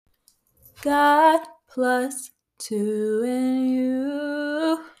God plus 2 and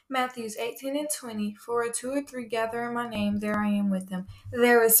you. Matthews 18:20. For where 2 or 3 gather in my name, there I am with them.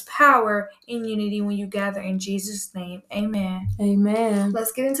 There is power in unity when you gather in Jesus' name. Amen. Amen.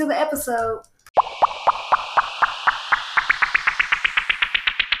 Let's get into the episode.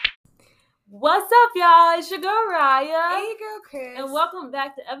 What's up, y'all? It's your girl, Raya. Hey, girl, Chris. And welcome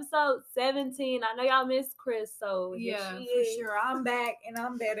back to episode 17. I know y'all missed Chris, so Yeah, here she for is. sure. I'm back and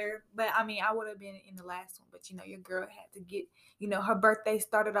I'm better. But I mean, I would have been in the last one. But your girl had to get, her birthday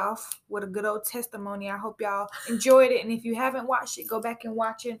started off with a good old testimony. I hope y'all enjoyed it. And if you haven't watched it, go back and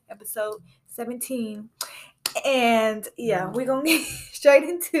watch it. Episode 17. And yeah, we're going to get straight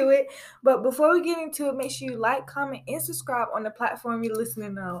into it. But before we get into it, make sure you like, comment, and subscribe on the platform you're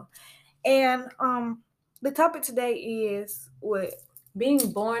listening on. And the topic today is what?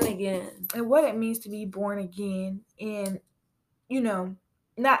 Being born again. And what it means to be born again. And,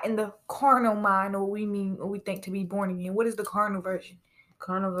 not in the carnal mind or what we think to be born again. What is the carnal version?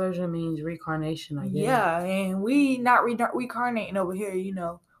 Carnal version means reincarnation, I guess. Yeah, and we not reincarnating over here,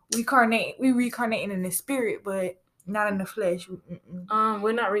 We reincarnating in the spirit, but not in the flesh.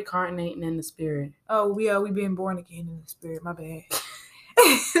 We're not reincarnating in the spirit. Oh, we been born again in the spirit. My bad.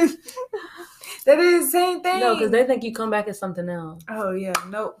 That is the same thing. No, because they think you come back as something else. Oh yeah,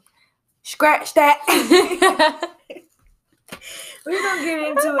 nope. Scratch that. We're gonna get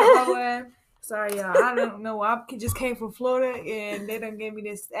into it, boy. Sorry, y'all. I don't know. I just came from Florida, and they done gave me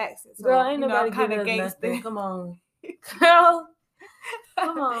this accent. So, Girl, ain't nobody kind of giving us gangster. nothing. Come on. Girl,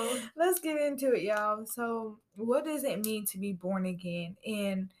 come on. Let's get into it, y'all. So, what does it mean to be born again?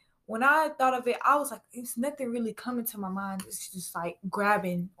 And when I thought of it, I was like, it's nothing really coming to my mind. It's just like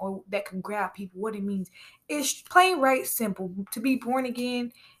grabbing or that can grab people. What it means. It's plain right simple. To be born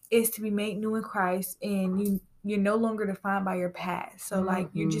again is to be made new in Christ, and you're no longer defined by your past. So like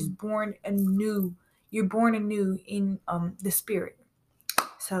you're just born anew. You're born anew in the spirit.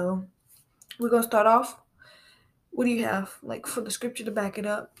 So we're gonna start off. What do you have like for the scripture to back it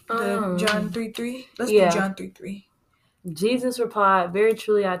up? The John 3:3. Let's do John 3:3. Jesus replied, "Very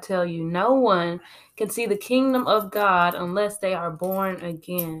truly I tell you, no one can see the kingdom of God unless they are born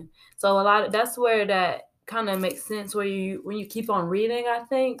again." So that's where that kind of makes sense when you keep on reading, I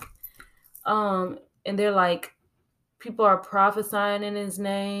think. And they're like, people are prophesying in his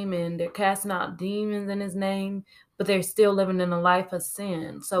name and they're casting out demons in his name, but they're still living in a life of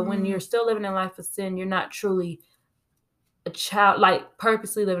sin. So when you're still living in a life of sin, you're not truly a child, like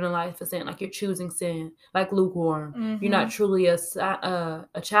purposely living a life of sin, like you're choosing sin, like lukewarm. You're not truly a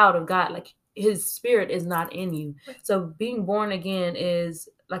child of God, like his spirit is not in you. So being born again is,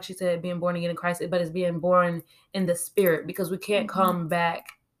 like she said, being born again in Christ, but it's being born in the spirit, because we can't come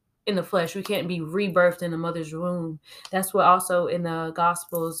back in the flesh. We can't be rebirthed in the mother's womb. That's what also in the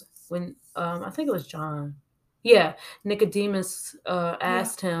Gospels, when I think it was John, Nicodemus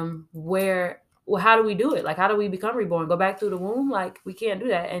asked him, how do we do it? Like, how do we become reborn? Go back through the womb? Like, we can't do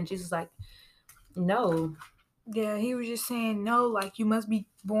that. And Jesus like, no. Yeah, he was just saying no, like you must be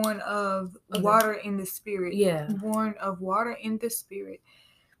born of water in the spirit. Yeah. Born of water in the spirit.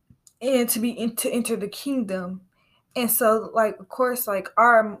 And to enter the kingdom. And so, like, of course, like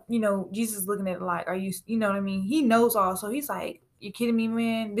Jesus looking at it like, are you know what I mean? He knows all. So he's like, you kidding me,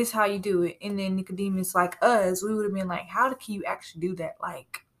 man? This is how you do it. And then Nicodemus, like us, we would have been like, how can you actually do that?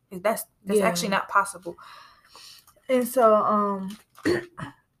 Like, that's actually not possible. And so,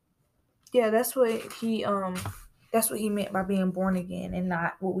 that's what he meant by being born again, and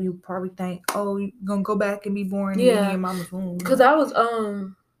not what we would probably think, oh, you're gonna go back and be born in your mama's womb. Because I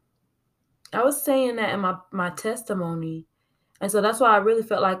was saying that in my testimony, and so that's why I really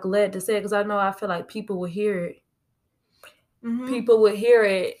felt like led to say it, because I feel like people would hear it. People would hear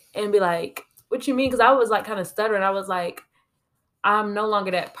it and be like, what you mean? Because I was like kind of stuttering. I was like, I'm no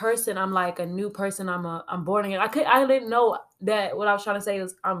longer that person. I'm like a new person. I'm born again. I didn't know that what I was trying to say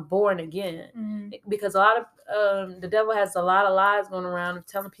was I'm born again, because a lot of the devil has a lot of lies going around of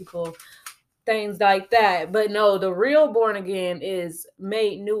telling people things like that. But no, the real born again is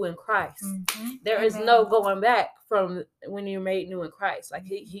made new in Christ. There is no going back from when you're made new in Christ. Like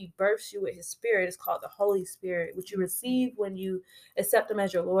he births you with his spirit. It's called the Holy Spirit, which you receive when you accept him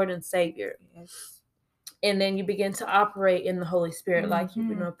as your Lord and Savior. Yes. And then you begin to operate in the Holy Spirit. Like,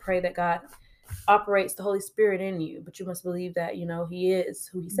 you pray that God operates the Holy Spirit in you. But you must believe that, he is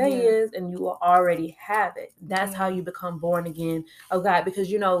who he say he is, and you will already have it. That's how you become born again of God. Because,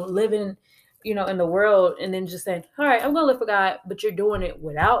 living, in the world and then just saying, all right, I'm going to live for God, but you're doing it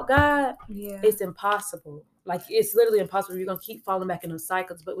without God, it's impossible. Like, it's literally impossible. You're going to keep falling back in those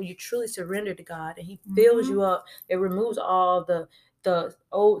cycles. But when you truly surrender to God and he fills you up, it removes all the the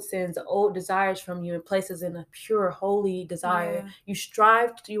old sins, the old desires from you, and places in a pure, holy desire.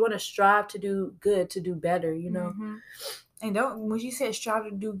 You want to strive to do good, to do better, you know. Mm-hmm. And when you said strive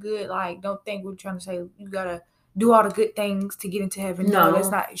to do good, like, don't think we're trying to say you gotta do all the good things to get into heaven. No,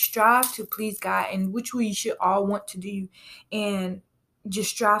 that's not. Strive to please God, and which we should all want to do, and just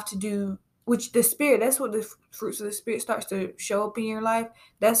strive to do, which the Spirit, that's what the fruits of the Spirit starts to show up in your life.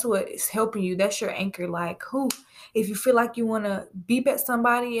 That's what is helping you. That's your anchor. Like, if you feel like you want to beep at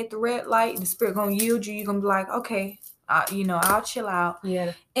somebody at the red light, the Spirit gonna yield you. You're gonna be like, okay, I'll chill out.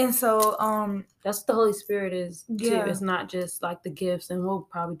 Yeah. And so that's what the Holy Spirit is too. It's not just like the gifts, and we'll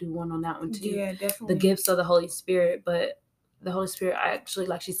probably do one on that one too. Yeah, definitely. The gifts of the Holy Spirit, but the Holy Spirit actually,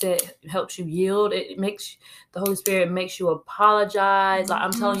 like she said, helps you yield. The Holy Spirit makes you apologize. Like,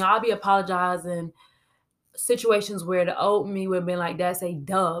 I'm telling you, I'll be apologizing situations where the old me would have been like, that's a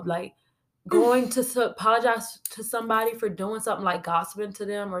dub. Like, going to apologize to somebody for doing something like gossiping to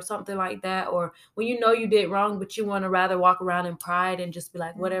them or something like that, or when you know you did wrong but you want to rather walk around in pride and just be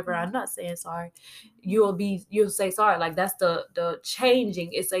like, whatever, I'm not saying sorry. You'll say sorry. Like, that's the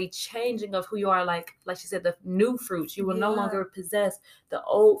changing. It's a changing of who you are. Like she said, the new fruits. You will no longer possess the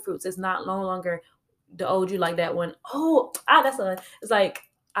old fruits. It's not no longer the old you, like that one. It's like,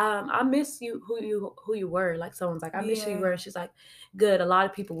 I miss you who you were. Like, someone's like, I miss you were, and she's like, good. A lot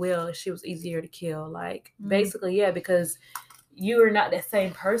of people will. She was easier to kill. Like, basically, because you are not that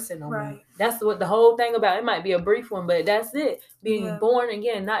same person no more. That's what the whole thing about it. Might be a brief one, but that's it. Being born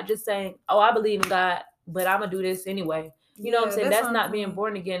again, not just saying, oh, I believe in God, but I'm gonna do this anyway. You know what I'm saying? That's not being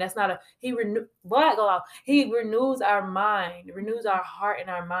born again. That's not He renews our mind, renews our heart and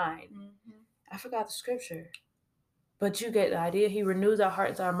our mind. I forgot the scripture. But you get the idea. He renews our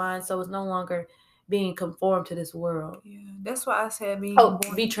hearts, our minds, so it's no longer being conformed to this world. Yeah, that's why I said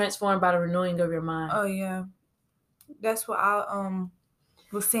be transformed by the renewing of your mind. Oh yeah, that's what I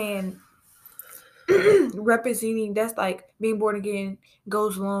was saying. Representing, that's like being born again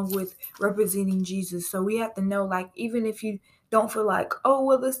goes along with representing Jesus. So we have to know, like, even if you don't feel like, oh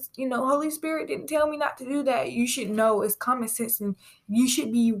well, this Holy Spirit didn't tell me not to do that, you should know it's common sense, and you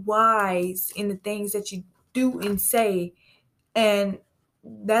should be wise in the things that you do and say. And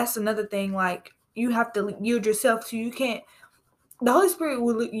that's another thing, like, you have to yield yourself to. You can't, the Holy Spirit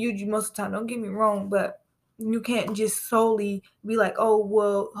will yield you most of the time, don't get me wrong, but you can't just solely be like, oh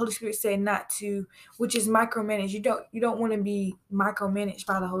well, Holy Spirit said not to, which is micromanage. You don't want to be micromanaged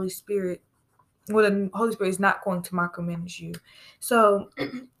by the Holy Spirit. Well, the Holy Spirit is not going to micromanage you. So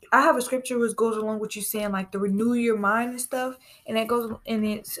I have a scripture which goes along with you saying, like, to renew your mind and stuff, and that goes, and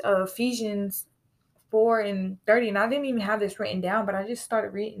it's Ephesians 4:30, and I didn't even have this written down, but I just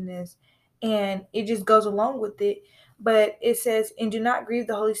started reading this, and it just goes along with it. But it says, and do not grieve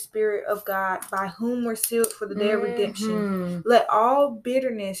the Holy Spirit of God, by whom we're sealed for the day of redemption. Let all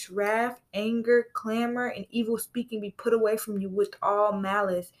bitterness, wrath, anger, clamor, and evil speaking be put away from you with all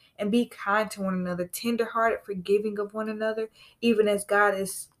malice, and be kind to one another, tenderhearted, forgiving of one another, even as God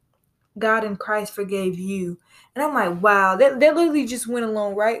in Christ forgave you. And I'm like, wow, that literally just went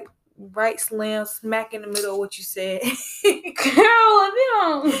along right slam smack in the middle of what you said. Girl,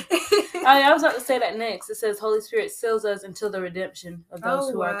 I was about to say that next. It says Holy Spirit seals us until the redemption of those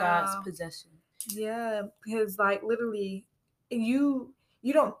who are God's possession. Yeah, because, like, literally, you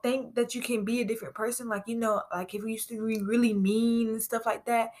don't think that you can be a different person. Like, like, if you used to be really mean and stuff like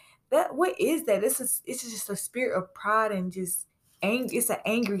that, what is that? It's just a spirit of pride and just it's an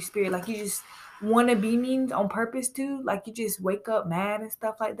angry spirit. Like, you just want to be mean on purpose too. Like, you just wake up mad and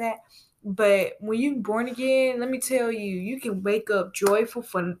stuff like that. But when you're born again, let me tell you, you can wake up joyful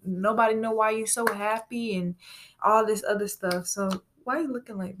for nobody know why you're so happy and all this other stuff. So why are you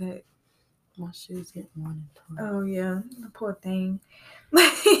looking like that? My shoes getting worn and torn. Oh yeah, the poor thing.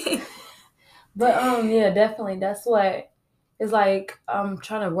 But yeah, definitely. That's what it's like. I'm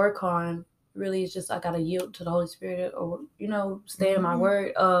trying to work on. Really, it's just I gotta yield to the Holy Spirit, or stay in my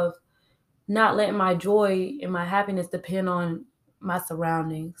word of not letting my joy and my happiness depend on my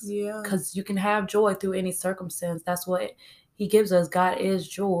surroundings. Yeah. Because you can have joy through any circumstance. That's what He gives us. God is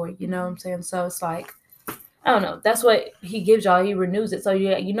joy. You know what I'm saying? So it's like, I don't know. That's what He gives y'all. He renews it. So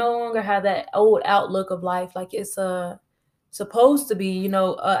you no longer have that old outlook of life. Like, it's supposed to be, an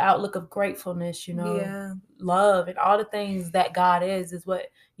outlook of gratefulness, yeah, love, and all the things that God is what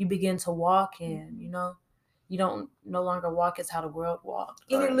you begin to walk in, You don't no longer walk as how the world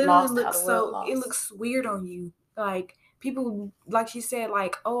walked. And it literally it looks weird on you. Like, people, like she said,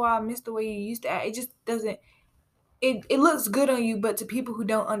 like, oh, I miss the way you used to act. It just doesn't, it looks good on you, but to people who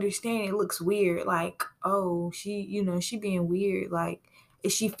don't understand, it looks weird. Like, oh, she being weird. Like,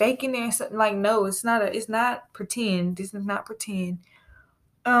 Is she faking it or something? Like, no, it's not pretend. This is not pretend.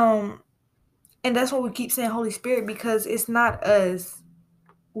 And that's why we keep saying Holy Spirit, because it's not us.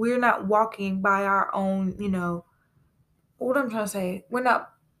 We're not walking by our own, what I'm trying to say. We're not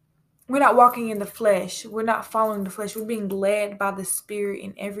walking in the flesh. We're not following the flesh. We're being led by the Spirit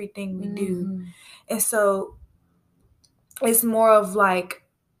in everything we do. And so it's more of like,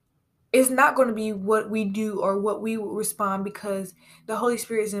 it's not going to be what we do or what we respond, because the Holy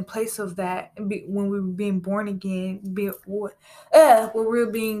Spirit is in place of that. When we're being born again, when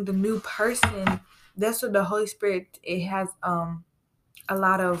we're being the new person, that's what the Holy Spirit, it has a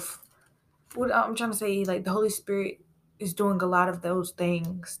lot of, what I'm trying to say, like the Holy Spirit is doing a lot of those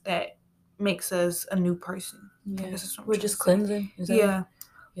things that makes us a new person. Yeah, we're just cleansing. Is that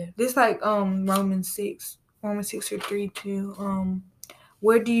yeah. This like Romans 6 or 3 too.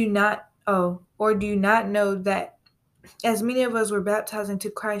 Or do you not know that as many of us were baptized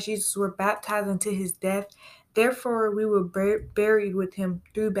into Christ Jesus, were baptized into his death? Therefore we were buried with him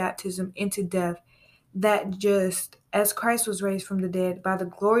through baptism into death, that just as Christ was raised from the dead by the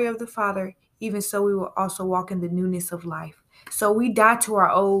glory of the Father, even so we will also walk in the newness of life. So we die to our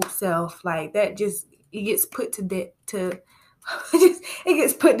old self. Like that, just it gets put to death. It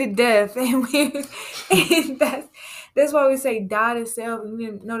gets put to death, and that's why we say die to self. And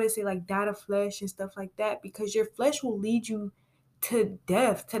you know, they say like die to flesh and stuff like that, because your flesh will lead you to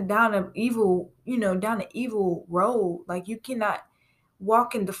death, to down an evil road. Like you cannot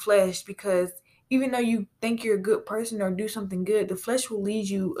walk in the flesh, because even though you think you're a good person or do something good, the flesh will lead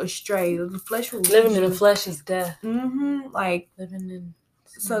you astray. The flesh will living in the flesh is death. Like living in.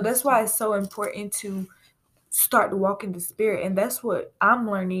 So that's why it's so important to start to walk in the Spirit, and that's what I'm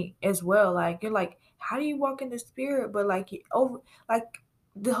learning as well. Like you're like, how do you walk in the Spirit? But like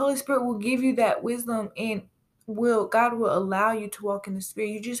the Holy Spirit will give you that wisdom, and God will allow you to walk in the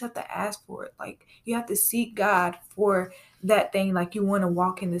Spirit. You just have to ask for it. Like you have to seek God for that thing. Like you want to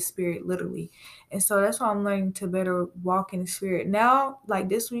walk in the Spirit, literally. And so that's why I'm learning to better walk in the Spirit now. Like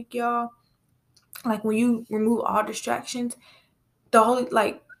this week, y'all, like when you remove all distractions, the Holy,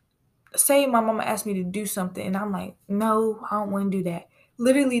 like, say my mama asked me to do something and I'm like, no, I don't want to do that.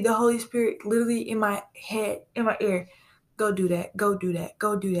 Literally, the Holy Spirit, literally in my head, in my ear, go do that, go do that,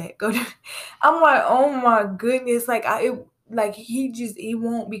 go do that, go do that. I'm like, oh my goodness. Like he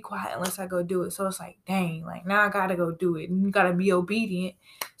won't be quiet unless I go do it. So it's like, dang, like now I gotta go do it, and you gotta be obedient.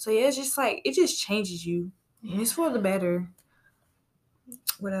 So yeah, it's just like, it just changes you. And it's for the better.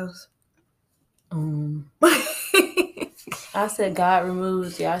 What else? I said that God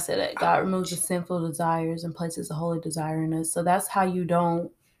removes the sinful desires and places a holy desire in us. So that's how you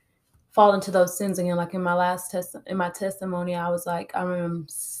don't fall into those sins again. Like in my testimony, I was like, I remember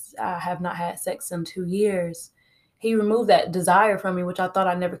I have not had sex in 2 years. He removed that desire from me, which I thought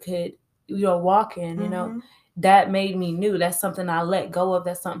I never could, walk in. That made me new. That's something I let go of.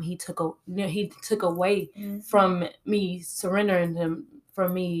 That's something he took away from me surrendering him,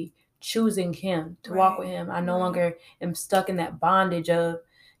 from me choosing him to walk with him. I no longer am stuck in that bondage of,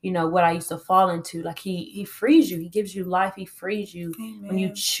 what I used to fall into. Like he frees you. He gives you life. He frees you. Amen. When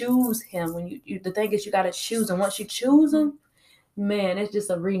you choose him. When you the thing is, you got to choose. And once you choose him, man, it's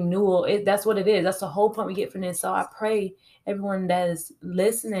just a renewal. That's what it is. That's the whole point we get from this. So I pray everyone that is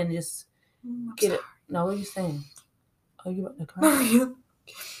listening just get it. No, what are you saying? Oh, you about to cry?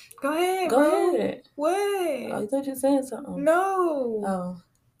 Go ahead. Go ahead. What? Oh, you thought you were saying something. No.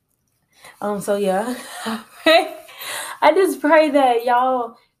 Oh. So yeah. I just pray that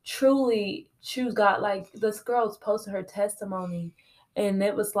y'all truly choose God. Like this girl's posted her testimony, and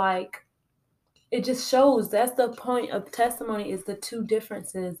it was like, it just shows, that's the point of testimony, is the two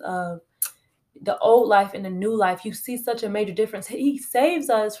differences of the old life and the new life. You see such a major difference. He saves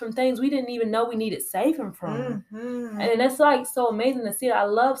us from things we didn't even know we needed saving from. And that's like so amazing to see that. I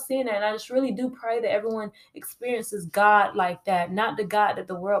love seeing that. And I just really do pray that everyone experiences God like that. Not the God that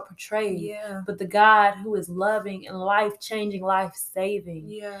the world portrays, but the God who is loving and life-changing, life-saving.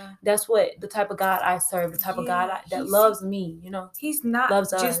 Yeah. That's what the type of God I serve, the type of God that loves me, He's not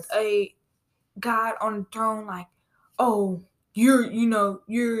loves just us. A God on the throne like, oh, you're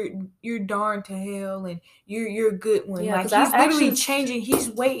darned to hell and you're a good one. Like he's literally changing. He's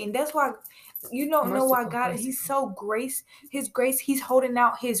waiting. That's why you don't know why God, he's so his grace, he's holding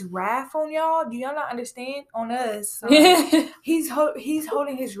out his wrath on y'all. Do y'all not understand? On us. He's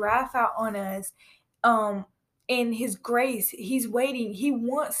holding his wrath out on us. In his grace, he's waiting. He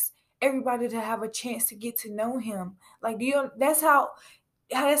wants everybody to have a chance to get to know him. Like that's how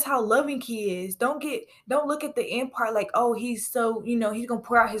that's how loving he is. Don't look at the end part like, oh, he's so, he's gonna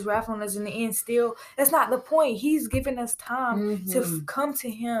pour out his wrath on us in the end still. That's not the point. He's giving us time to come to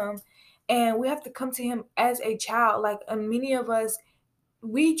him, and we have to come to him as a child. Like, many of us,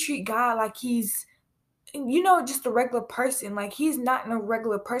 we treat God like he's, just a regular person. Like, he's not a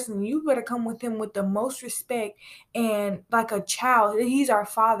regular person. You better come with him with the most respect and like a child. He's our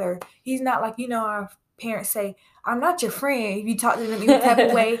father. He's not like, our parents say, I'm not your friend if you talk to them any type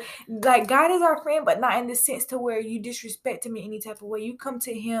of way. Like, God is our friend, but not in the sense to where you disrespect him in any type of way. You come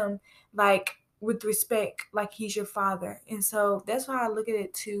to him like with respect, like he's your father. And so that's why I look at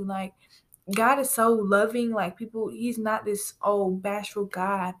it too. Like, God is so loving. Like, he's not this old bashful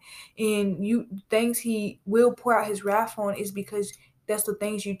God, and things he will pour out his wrath on is because that's the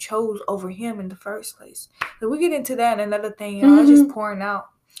things you chose over him in the first place. So we get into that, and another thing, I was just pouring out,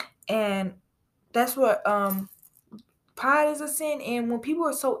 and that's what pride is a sin. And when people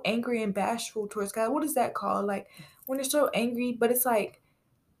are so angry and bashful towards God, what is that called? Like, when they're so angry, but it's like,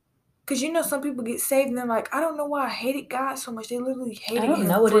 because some people get saved and they're like, I don't know why I hated God so much. They literally hated him. I don't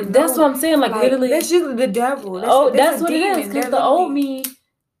know what it. That's what I'm saying. Like, literally, that's usually the devil. That's what it is. Because the old me,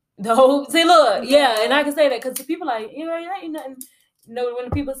 see, look, yeah, and I can say that because people like, ain't nothing. When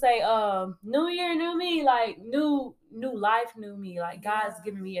people say, new year, new me, like new life, new me, like God's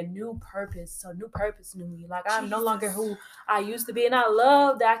giving me a new purpose. So new purpose, new me. Like, I'm no longer who I used to be, and I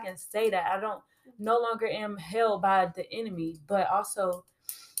love that I can say that. I don't no longer am held by the enemy, but also.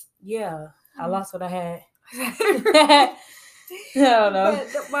 Yeah, I lost what I had. I don't know.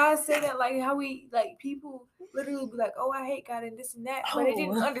 But why I say that, like, how we, like, people literally be like, oh, I hate God and this and that, but they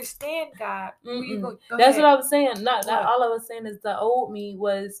didn't understand God. Go That's ahead. What I was saying. Not all I was saying is the old me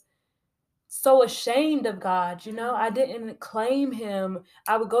was so ashamed of God. I didn't claim him.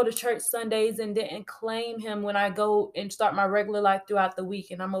 I would go to church Sundays and didn't claim him when I go and start my regular life throughout the week.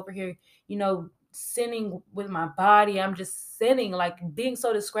 And I'm over here, sinning with my body. I'm just sinning, like being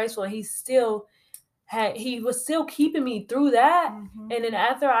so disgraceful. And he was still keeping me through that. And then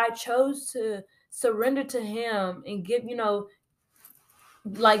after I chose to surrender to him and give,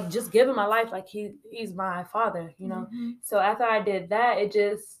 like just give him my life, like he's my father, So after I did that, it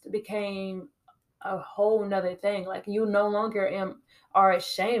just became a whole nother thing. Like, you no longer are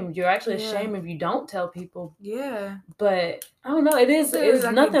ashamed. You're actually ashamed if you don't tell people. Yeah. But I don't know. It's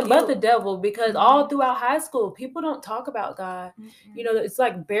like nothing but the devil, because all throughout high school, people don't talk about God. It's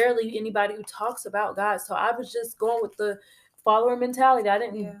like barely anybody who talks about God. So I was just going with the follower mentality. I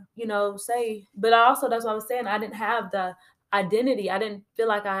didn't, say, but that's what I was saying. I didn't have the identity. I didn't feel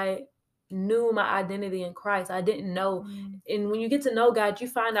like I knew my identity in Christ. I didn't know. And when you get to know God, you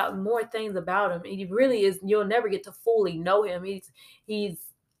find out more things about him. And he really is, you'll never get to fully know him. He's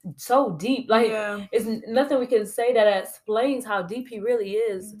so deep. Like, it's nothing we can say that explains how deep he really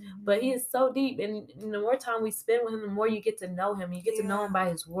is. But he is so deep. And the more time we spend with him, the more you get to know him. You get to know him by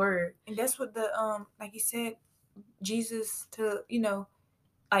his word. And that's what the like you said, Jesus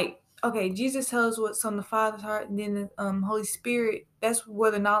Jesus tells what's on the Father's heart, and then the Holy Spirit, that's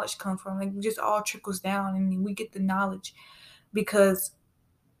where the knowledge comes from. Like, it just all trickles down, and we get the knowledge because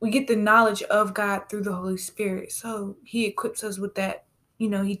we get the knowledge of God through the Holy Spirit. So he equips us with that.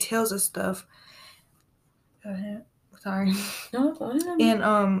 He tells us stuff. Sorry. No.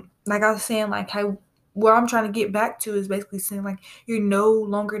 And like I was saying, like, where I'm trying to get back to is basically saying, like, you're no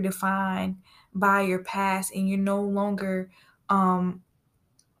longer defined by your past, and you're no longer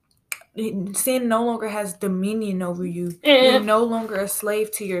sin no longer has dominion over you. You're no longer a slave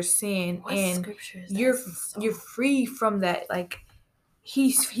to your sin. What and you're free from that. Like,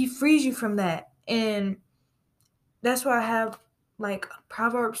 he frees you from that. And that's why I have, like,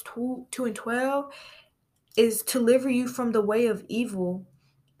 Proverbs 2:12 is to deliver you from the way of evil.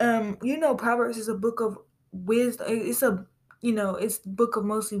 Proverbs is a book of wisdom. It's a it's a book of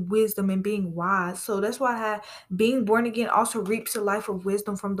mostly wisdom and being wise. So that's why being born again also reaps a life of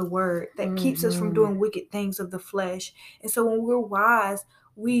wisdom from the word that keeps us from doing wicked things of the flesh. And so when we're wise,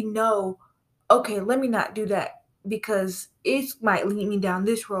 we know, okay, let me not do that because it might lead me down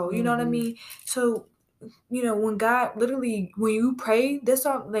this road. You know what I mean? So, when God literally, when you pray, that's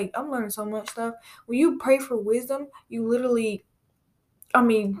all, like, I'm learning so much stuff. When you pray for wisdom, you literally,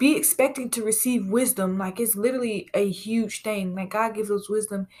 be expecting to receive wisdom. Like, it's literally a huge thing. Like, God gives us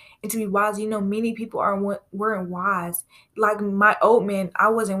wisdom and to be wise. Many people weren't wise. Like, my old man, I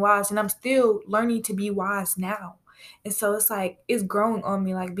wasn't wise, and I'm still learning to be wise now. And so it's like, it's growing on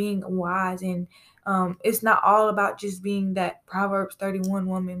me, like, being wise. And it's not all about just being that Proverbs 31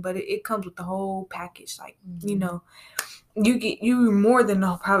 woman, but it comes with the whole package. Like, you're more than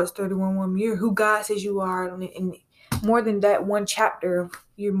a Proverbs 31 woman. You're who God says you are, and more than that one chapter.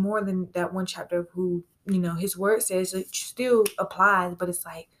 You're more than that one chapter of who, his word says. It still applies, but it's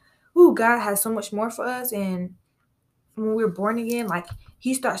like, ooh, God has so much more for us. And when we're born again, like,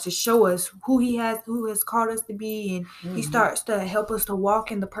 he starts to show us who has called us to be, and he starts to help us to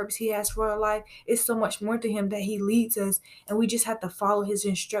walk in the purpose he has for our life. It's so much more to him that he leads us, and we just have to follow his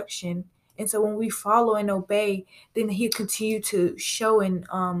instruction. And so when we follow and obey, then he'll continue to show and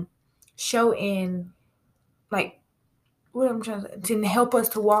like, what I'm trying to help us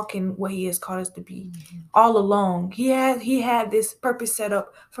to walk in what he has called us to be. All along, he had this purpose set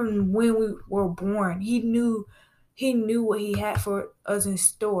up from when we were born. He knew what he had for us in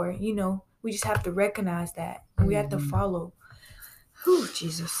store. We just have to recognize that, and we have to follow. Whew,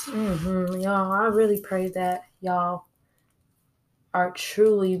 Jesus. Y'all, I really pray that y'all are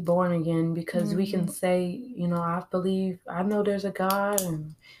truly born again, because we can say, I know there's a God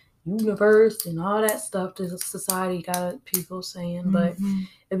and universe and all that stuff that society got people saying, but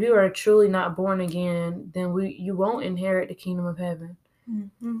if you are truly not born again, then you won't inherit the kingdom of heaven.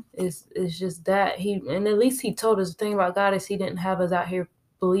 It's just that and at least he told us. The thing about God is he didn't have us out here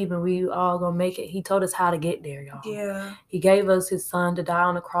believing we all gonna make it. He told us how to get there, y'all. Yeah. He gave us his son to die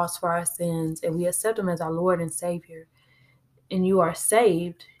on the cross for our sins, and we accept him as our Lord and Savior. And you are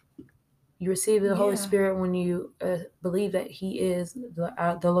saved. You receive the Holy Spirit when you believe that he is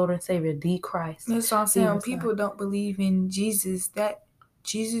the Lord and Savior, the Christ. That's what I'm saying. When people don't believe in Jesus, that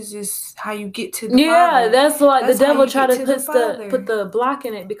Jesus is how you get to the Father. Yeah, that's why the devil tried to put the block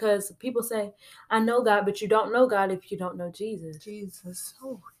in it, because people say, I know God, but you don't know God if you don't know Jesus.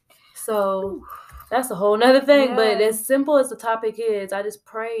 So that's a whole nother thing. But as simple as the topic is, I just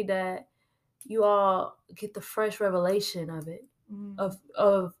pray that you all get the fresh revelation of it. Of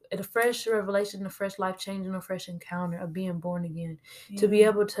a fresh revelation, a fresh life changing, a fresh encounter of being born again, to be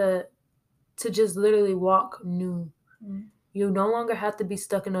able to just literally walk new. You no longer have to be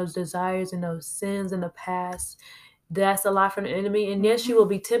stuck in those desires and those sins in the past. That's a lie from the enemy. And yes, you will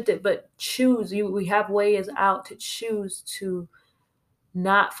be tempted, but choose. We have ways out to choose to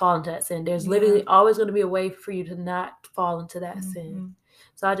not fall into that sin. There's literally always going to be a way for you to not fall into that sin.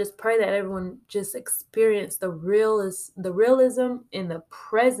 So I just pray that everyone just experience the realism in the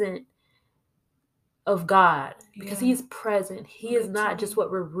present of God, because he's present. He is not just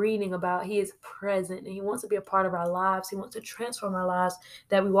what we're reading about. He is present, and he wants to be a part of our lives. He wants to transform our lives,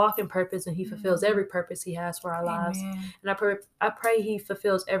 that we walk in purpose, and he fulfills every purpose he has for our lives. And I pray he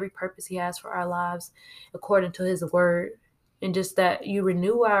fulfills every purpose he has for our lives according to his word, and just that you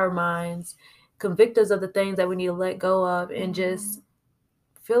renew our minds, convict us of the things that we need to let go of, and just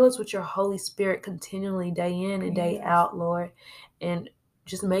fill us with your Holy Spirit continually, day in and day out, Lord, and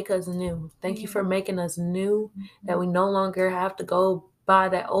just make us new. Thank you for making us new, that we no longer have to go by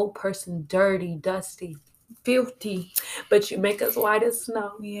that old person dirty, dusty, filthy, but you make us white as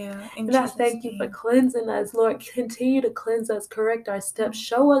snow. And I thank you for cleansing us, Lord. Continue to cleanse us, correct our steps,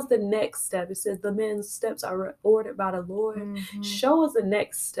 show us the next step. It says the men's steps are ordered by the Lord. Show us the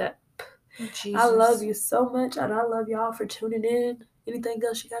next step. I love you so much, and I love y'all for tuning in. Anything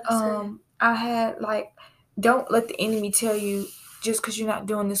else you got to say? I had don't let the enemy tell you, just because you're not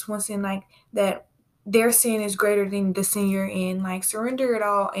doing this one sin, that their sin is greater than the sin you're in. Surrender it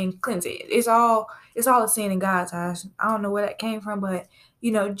all and cleanse it. It's all a sin in God's eyes. I don't know where that came from, but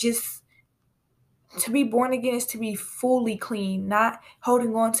just to be born again is to be fully clean, not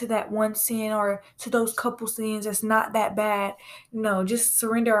holding on to that one sin or to those couple sins that's not that bad. No, just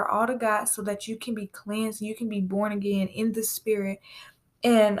surrender all to God so that you can be cleansed, you can be born again in the Spirit.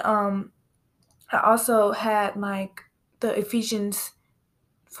 And I also had the Ephesians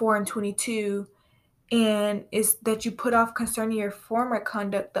 4:22, and it's that you put off concerning your former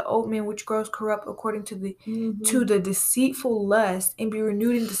conduct the old man which grows corrupt according to the deceitful lust, and be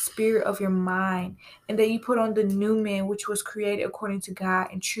renewed in the spirit of your mind, and that you put on the new man which was created according to God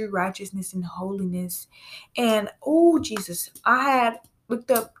in true righteousness and holiness. And Jesus, I had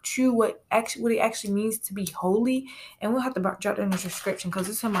looked up what it actually means to be holy, and we'll have to drop that in the description because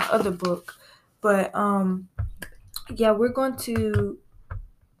it's in my other book. But we're going to.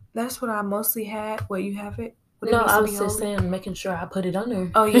 That's what I mostly had. What, you have it? No, I was just saying, making sure I put it on there.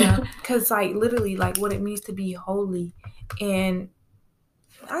 Oh yeah, because literally, what it means to be holy, and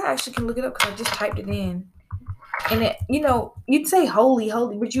I actually can look it up because I just typed it in, and it, you'd say holy,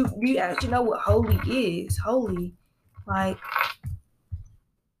 but you actually know what holy is. Holy, what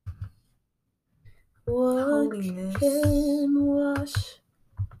holiness can wash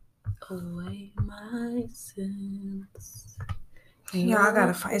away my sins. Yeah, I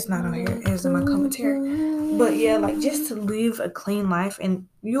gotta find. It's not on here. It's in my commentary. But yeah, like just to live a clean life, and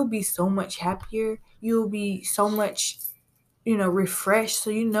you'll be so much happier. You'll be so much, refreshed. So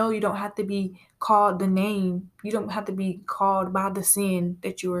you don't have to be called the name. You don't have to be called by the sin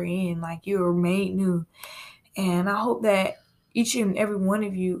that you are in. Like you are made new. And I hope that each and every one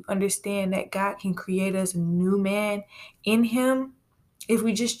of you understand that God can create us a new man in Him if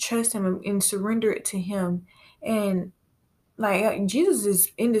we just trust Him and surrender it to Him. And like Jesus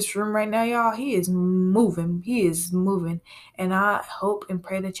is in this room right now, y'all. He is moving. He is moving. And I hope and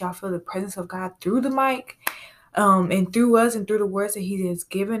pray that y'all feel the presence of God through the mic, and through us and through the words that He has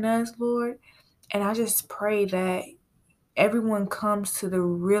given us, Lord. And I just pray that everyone comes to the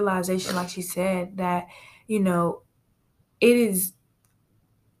realization, like she said, that, it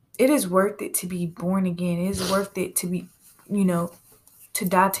is worth it to be born again. It is worth it to be, to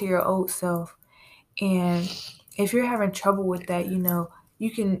die to your old self. And if you're having trouble with that,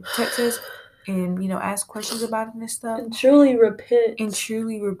 you can text us and, ask questions about it and stuff. And truly repent.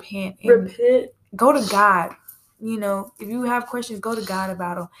 And go to God. If you have questions, go to God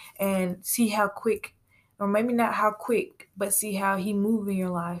about them and see how quick, or maybe not how quick, but see how He moves in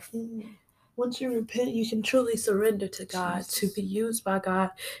your life. Mm-hmm. Once you repent, you can truly surrender to God, to be used by God.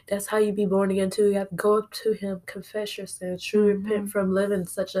 That's how you be born again too. You have to go up to Him, confess your sins, truly repent from living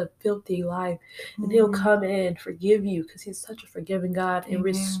such a filthy life. And He'll come in, forgive you, because He's such a forgiving God, and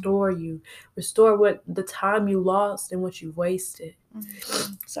restore you. Restore what the time you lost and what you wasted.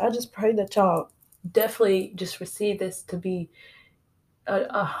 So I just pray that y'all definitely just receive this to be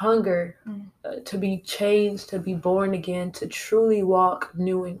a hunger to be changed, to be born again, to truly walk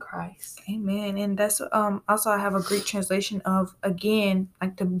new in Christ. Amen. And that's also I have a Greek translation of again,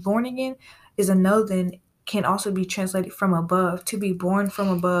 like the born again is a then can also be translated from above. To be born from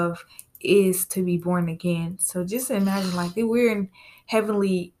above is to be born again. So just imagine like we're in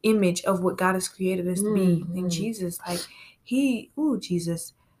heavenly image of what God has created us to be. And Jesus, like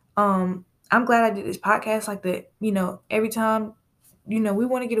Jesus. I'm glad I did this podcast like that, every time. We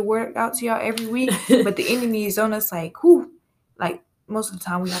want to get a word out to y'all every week, but the enemy is on us like, like most of the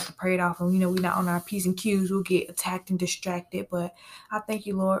time we have to pray it off, and we're not on our P's and Q's. We'll get attacked and distracted. But I thank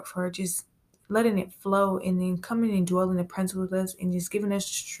you, Lord, for just letting it flow and then coming and dwelling in the presence with us and just giving us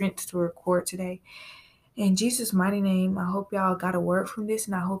strength to record today. In Jesus' mighty name, I hope y'all got a word from this,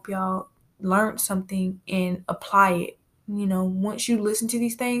 and I hope y'all learned something and apply it. Once you listen to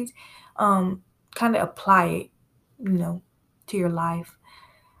these things, kind of apply it, to your life.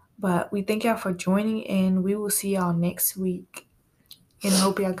 But we thank y'all for joining, and we will see y'all next week. And I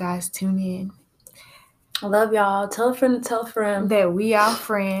hope y'all guys tune in. I love y'all. Tell a friend to tell a friend that we are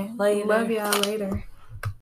friends. Later. Love y'all later.